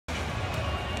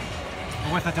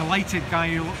with a delighted Guy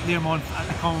Learmonth at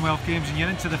the Commonwealth Games, and you're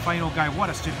into the final, Guy. What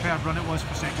a superb run it was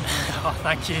for second place. Oh,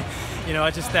 thank you. You know,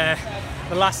 I just the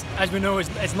last, as we know,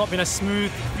 it's not been a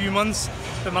smooth few months,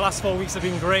 but my last 4 weeks have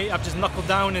been great. I've just knuckled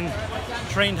down and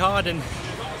trained hard and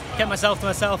kept myself to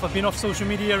myself. I've been off social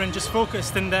media and just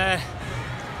focused, and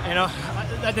you know,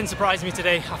 that didn't surprise me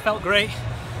today. I felt great.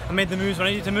 I made the moves when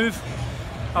I needed to move.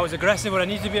 I was aggressive when I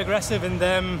needed to be aggressive, and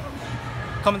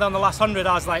coming down the last 100,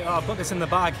 I was like, oh, I've got this in the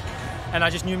bag, and I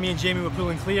just knew me and Jamie were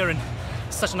pulling clear, and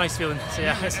it's such a nice feeling. So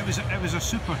yeah, it was a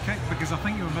super kick, because I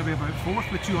think you were maybe about fourth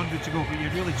with 200 to go, but you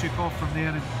really took off from there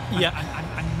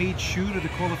and made sure of the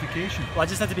qualification. Well, I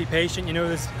just had to be patient. You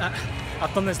know,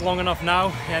 I've done this long enough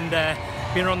now, and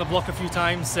been around the block a few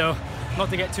times, so not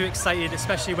to get too excited,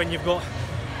 especially when you've got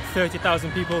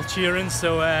 30,000 people cheering.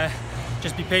 So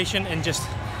just be patient and just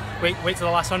wait till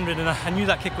the last 100. And I knew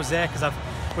that kick was there because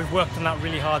we've worked on that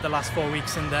really hard the last 4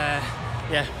 weeks, and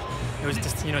yeah, it was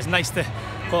just, you know, it's nice to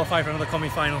qualify for another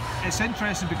semi-final. It's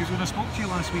interesting because when I spoke to you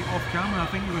last week off camera, I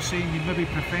think you were saying you maybe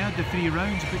preferred the 3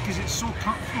 rounds because it's so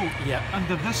cutthroat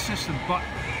under this system. But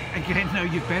again, now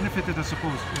you've benefited, I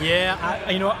suppose. Yeah,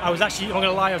 you know, I was actually, I'm not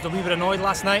gonna lie, I was a wee bit annoyed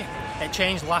last night. It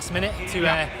changed last minute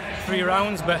to 3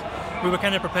 rounds, but we were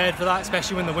kind of prepared for that,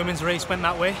 especially when the women's race went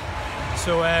that way.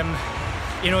 So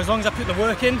you know, as long as I put the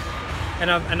work in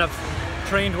and I've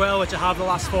trained well, which I have the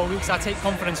last 4 weeks, I take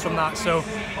confidence from that. So,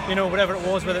 you know, whatever it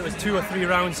was, whether it was 2 or 3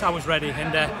 rounds, I was ready,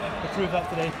 and I proved that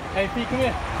today. Hey, Pete, come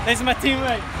here. This is my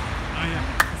teammate. Oh yeah.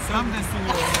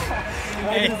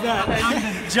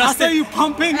 Justin, I saw you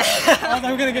pumping.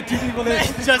 I'm gonna get 2 people in.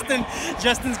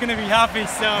 Justin's gonna be happy.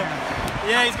 So,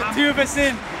 yeah, he's got 2 of us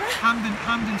in.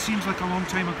 Hampden seems like a long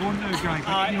time ago now, Guy,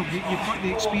 but you know, you've got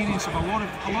the experience of a lot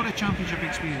of championship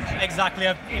experience. Exactly.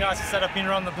 You know, as I said, I've been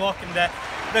around the block, and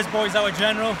there's boys that were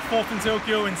general, 4th in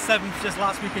Tokyo and 7th just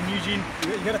last week in Eugene.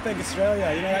 You got to thank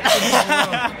Australia, you know.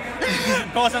 That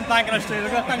of course, I'm thanking Australia.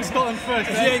 I've got to thank Scotland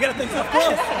first. Yeah, you got to thank, of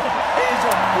course.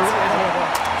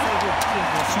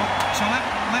 So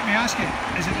let me ask you: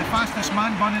 is it the fastest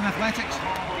man born in athletics?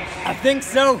 I think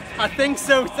so.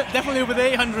 It's definitely over the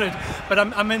 800. But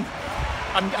I'm in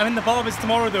the barbers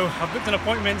tomorrow though. I've booked an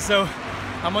appointment, so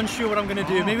I'm unsure what I'm going to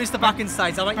do. Maybe it's the back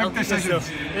inside. So I might Big decisions.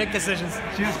 Big decisions.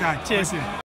 Cheers, Guy. Cheers.